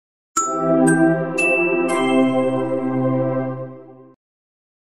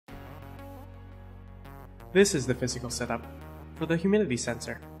This is the physical setup for the humidity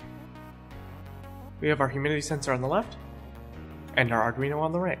sensor. We have our humidity sensor on the left and our Arduino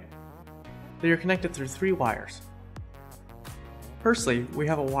on the right. They are connected through 3 wires. Firstly, we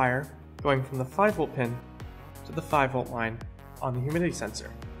have a wire going from the 5V pin to the 5V line on the humidity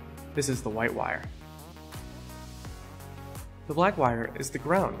sensor. This is the white wire. The black wire is the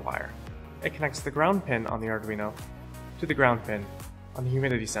ground wire. It connects the ground pin on the Arduino to the ground pin on the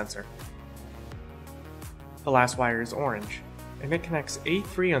humidity sensor. The last wire is orange, and it connects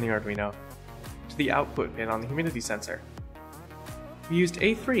A3 on the Arduino to the output pin on the humidity sensor. We used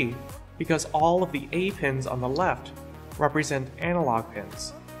A3 because all of the A pins on the left represent analog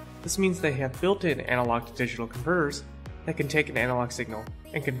pins. This means they have built-in analog to digital converters that can take an analog signal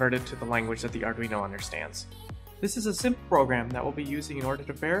and convert it to the language that the Arduino understands. This is a simple program that we'll be using in order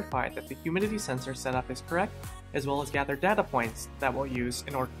to verify that the humidity sensor setup is correct, as well as gather data points that we'll use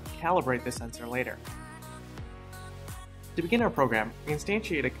in order to calibrate the sensor later. To begin our program, we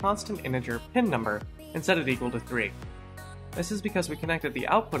instantiate a constant integer pin number and set it equal to 3. This is because we connected the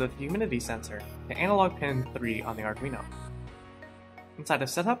output of the humidity sensor to analog pin 3 on the Arduino. Inside of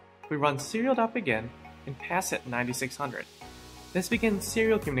setup, we run serial.begin and pass it 9600. This begins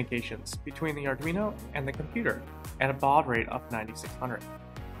serial communications between the Arduino and the computer at a baud rate of 9600.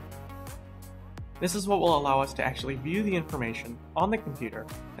 This is what will allow us to actually view the information on the computer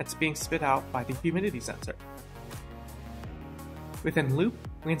that's being spit out by the humidity sensor. Within loop,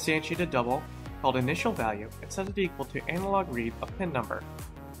 we instantiate a double called initial value and set it equal to analog read of pin number.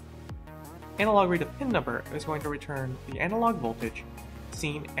 Analog read of pin number is going to return the analog voltage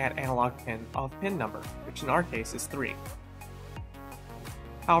seen at analog pin of pin number, which in our case is 3.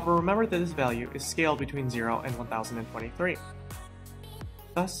 However, remember that this value is scaled between 0 and 1023.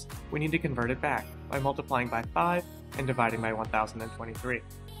 Thus, we need to convert it back by multiplying by 5 and dividing by 1023.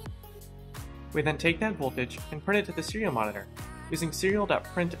 We then take that voltage and print it to the serial monitor using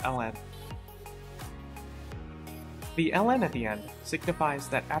serial.println. The ln at the end signifies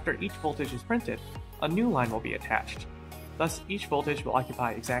that after each voltage is printed, a new line will be attached. Thus, each voltage will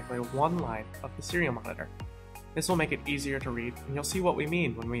occupy exactly one line of the serial monitor. This will make it easier to read, and you'll see what we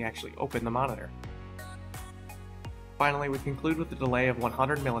mean when we actually open the monitor. Finally, we conclude with a delay of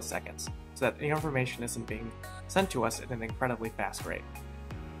 100 milliseconds, so that the information isn't being sent to us at an incredibly fast rate.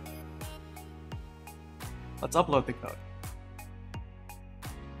 Let's upload the code.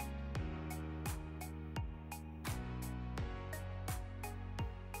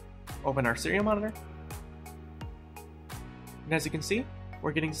 Open our serial monitor, and as you can see,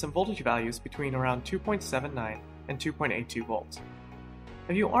 we're getting some voltage values between around 2.79 and 2.82 volts.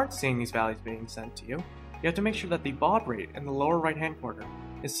 If you aren't seeing these values being sent to you, you have to make sure that the baud rate in the lower right hand corner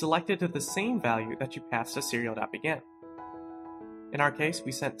is selected to the same value that you passed to serial.begin. In our case,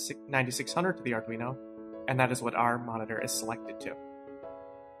 we sent 9600 to the Arduino, and that is what our monitor is selected to.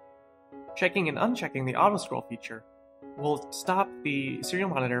 Checking and unchecking the auto scroll feature will stop the serial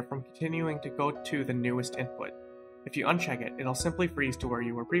monitor from continuing to go to the newest input. If you uncheck it, it'll simply freeze to where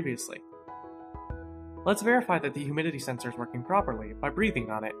you were previously. Let's verify that the humidity sensor is working properly by breathing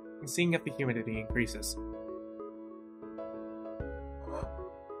on it and seeing if the humidity increases.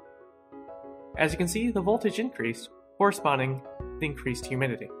 As you can see, the voltage increased, corresponding to the increased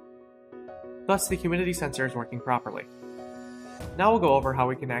humidity. Thus, the humidity sensor is working properly. Now we'll go over how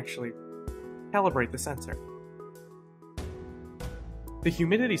we can actually calibrate the sensor. The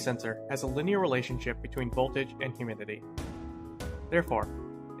humidity sensor has a linear relationship between voltage and humidity. Therefore,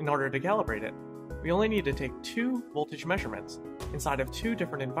 in order to calibrate it, we only need to take 2 voltage measurements inside of 2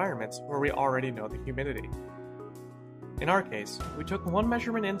 different environments where we already know the humidity. In our case, we took one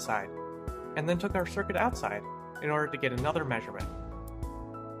measurement inside and then took our circuit outside in order to get another measurement.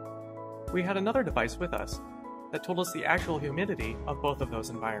 We had another device with us that told us the actual humidity of both of those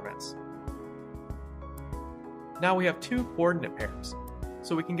environments. Now we have 2 coordinate pairs,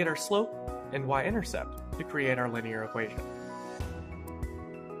 so we can get our slope and y-intercept to create our linear equation.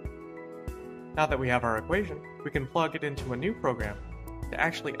 Now that we have our equation, we can plug it into a new program to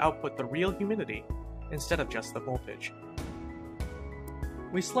actually output the real humidity instead of just the voltage.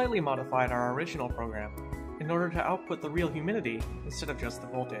 We slightly modified our original program in order to output the real humidity instead of just the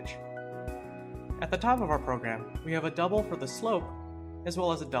voltage. At the top of our program, we have a double for the slope as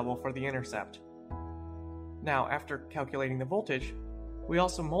well as a double for the intercept. Now, after calculating the voltage, we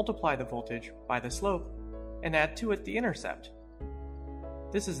also multiply the voltage by the slope and add to it the intercept.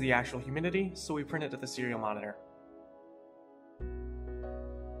 This is the actual humidity, so we print it to the serial monitor.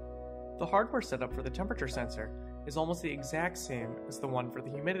 The hardware setup for the temperature sensor is almost the exact same as the one for the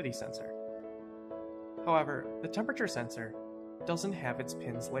humidity sensor. However, the temperature sensor doesn't have its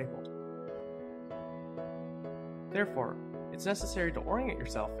pins labeled. Therefore, it's necessary to orient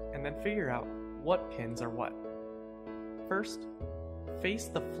yourself and then figure out what pins are what. First, face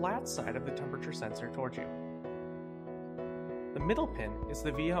the flat side of the temperature sensor towards you. The middle pin is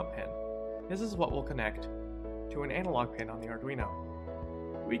the V-out pin. This is what will connect to an analog pin on the Arduino.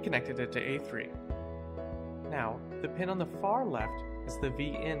 We connected it to A3. Now, the pin on the far left is the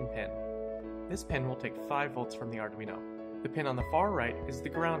V-in pin. This pin will take 5 volts from the Arduino. The pin on the far right is the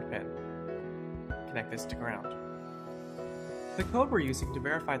ground pin. Connect this to ground. The code we're using to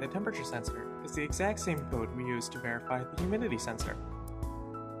verify the temperature sensor is the exact same code we use to verify the humidity sensor.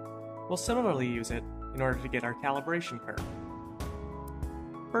 We'll similarly use it in order to get our calibration curve.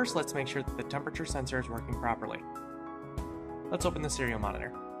 First, let's make sure that the temperature sensor is working properly. Let's open the serial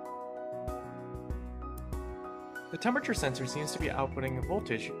monitor. The temperature sensor seems to be outputting a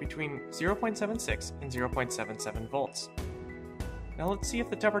voltage between 0.76 and 0.77 volts. Now let's see if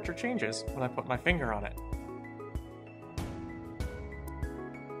the temperature changes when I put my finger on it.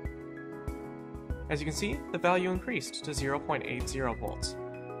 As you can see, the value increased to 0.80 volts.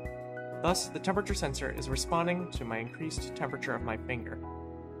 Thus, the temperature sensor is responding to my increased temperature of my finger.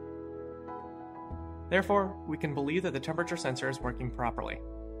 Therefore, we can believe that the temperature sensor is working properly.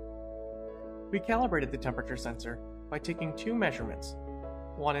 We calibrated the temperature sensor by taking 2 measurements,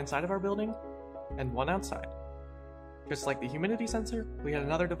 one inside of our building and one outside. Just like the humidity sensor, we had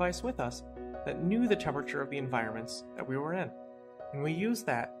another device with us that knew the temperature of the environments that we were in, and we used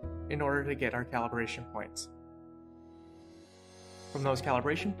that in order to get our calibration points. From those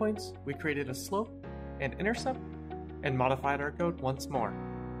calibration points, we created a slope and intercept and modified our code once more.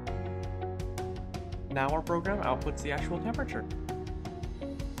 Now our program outputs the actual temperature.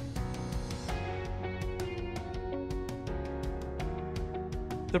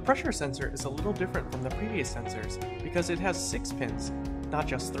 The pressure sensor is a little different from the previous sensors because it has 6 pins, not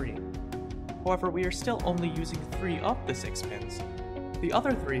just 3. However, we are still only using 3 of the 6 pins. The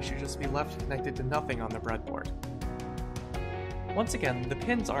other 3 should just be left connected to nothing on the breadboard. Once again, the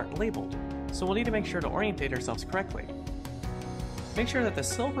pins aren't labeled, so we'll need to make sure to orientate ourselves correctly. Make sure that the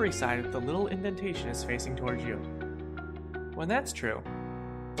silvery side of the little indentation is facing towards you. When that's true,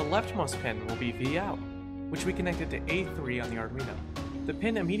 the leftmost pin will be V-out, which we connected to A3 on the Arduino. The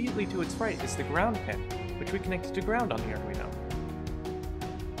pin immediately to its right is the ground pin, which we connected to ground on the Arduino.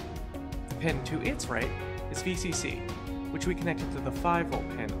 The pin to its right is VCC, which we connected to the 5-volt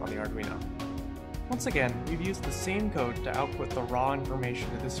pin on the Arduino. Once again, we've used the same code to output the raw information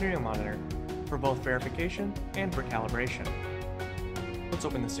to the serial monitor for both verification and for calibration. Let's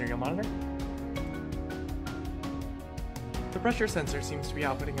open the serial monitor. The pressure sensor seems to be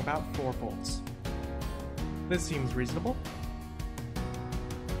outputting about 4 volts. This seems reasonable.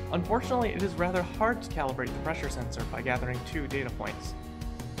 Unfortunately, it is rather hard to calibrate the pressure sensor by gathering 2 data points.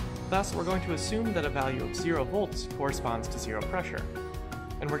 Thus, we're going to assume that a value of 0 volts corresponds to 0 pressure,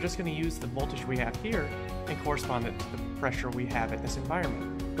 and we're just going to use the voltage we have here and correspond it to the pressure we have at this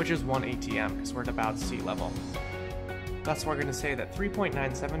environment, which is 1 atm because we're at about sea level. Thus, we're going to say that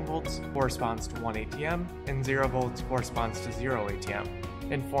 3.97 volts corresponds to 1 atm and 0 volts corresponds to 0 atm,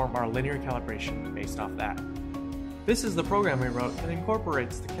 and form our linear calibration based off that. This is the program we wrote that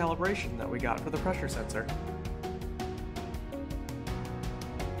incorporates the calibration that we got for the pressure sensor.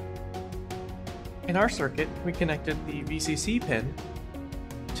 In our circuit, we connected the VCC pin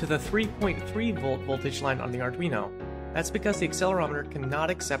to the 3.3 volt voltage line on the Arduino. That's because the accelerometer cannot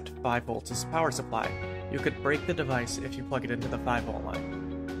accept 5 volts as power supply. You could break the device if you plug it into the 5 volt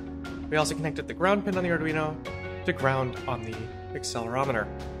line. We also connected the ground pin on the Arduino to ground on the accelerometer.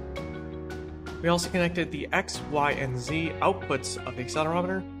 We also connected the X, Y, and Z outputs of the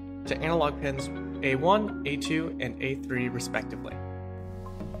accelerometer to analog pins A1, A2, and A3 respectively.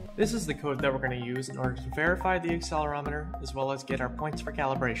 This is the code that we're going to use in order to verify the accelerometer as well as get our points for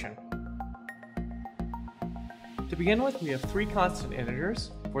calibration. To begin with, we have 3 constant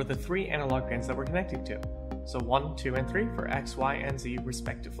integers for the 3 analog pins that we're connecting to, so 1, 2, and 3 for X, Y, and Z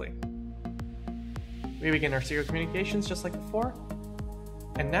respectively. We begin our serial communications just like before,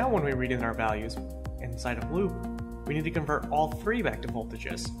 and now when we read in our values inside of loop, we need to convert all 3 back to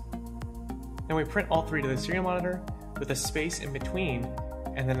voltages. Then we print all 3 to the serial monitor with a space in between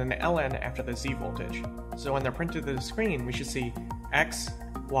and then an ln after the Z voltage. So when they're printed to the screen, we should see X,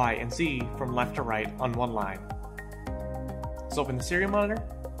 Y, and Z from left to right on one line. Let's open the serial monitor.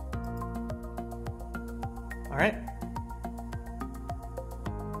 Alright.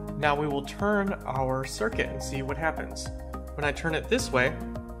 Now we will turn our circuit and see what happens. When I turn it this way,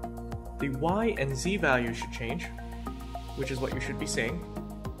 the Y and Z values should change, which is what you should be seeing.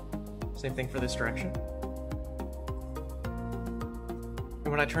 Same thing for this direction.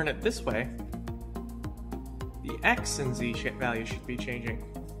 And when I turn it this way, the the x and z values should be changing.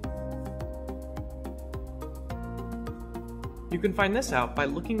 You can find this out by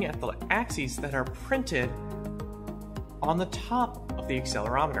looking at the axes that are printed on the top of the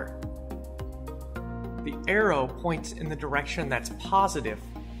accelerometer. The arrow points in the direction that's positive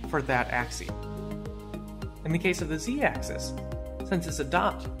for that axis. In the case of the z-axis, since it's a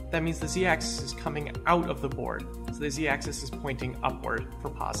dot, that means the z-axis is coming out of the board, so the z-axis is pointing upward for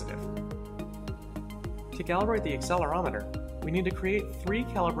positive. To calibrate the accelerometer, we need to create 3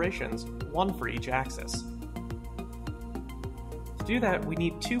 calibrations, one for each axis. To do that, we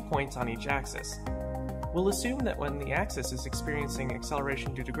need 2 points on each axis. We'll assume that when the axis is experiencing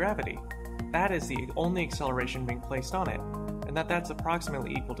acceleration due to gravity, that is the only acceleration being placed on it, and that's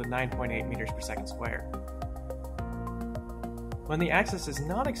approximately equal to 9.8 meters per second squared. When the axis is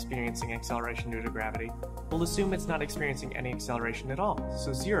not experiencing acceleration due to gravity, we'll assume it's not experiencing any acceleration at all,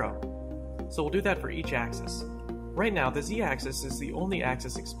 so 0. So we'll do that for each axis. Right now, the z-axis is the only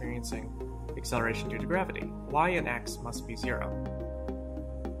axis experiencing acceleration due to gravity. Y and x must be 0.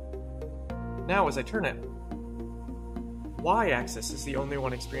 Now as I turn it, y-axis is the only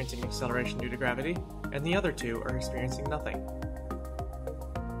one experiencing acceleration due to gravity, and the other 2 are experiencing nothing.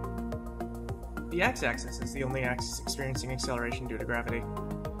 The x-axis is the only axis experiencing acceleration due to gravity.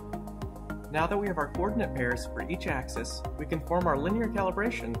 Now that we have our coordinate pairs for each axis, we can form our linear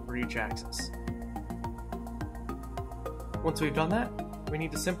calibration for each axis. Once we've done that, we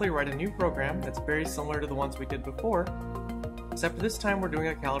need to simply write a new program that's very similar to the ones we did before, except this time we're doing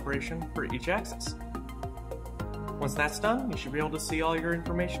a calibration for each axis. Once that's done, you should be able to see all your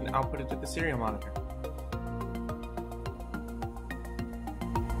information outputted to the serial monitor.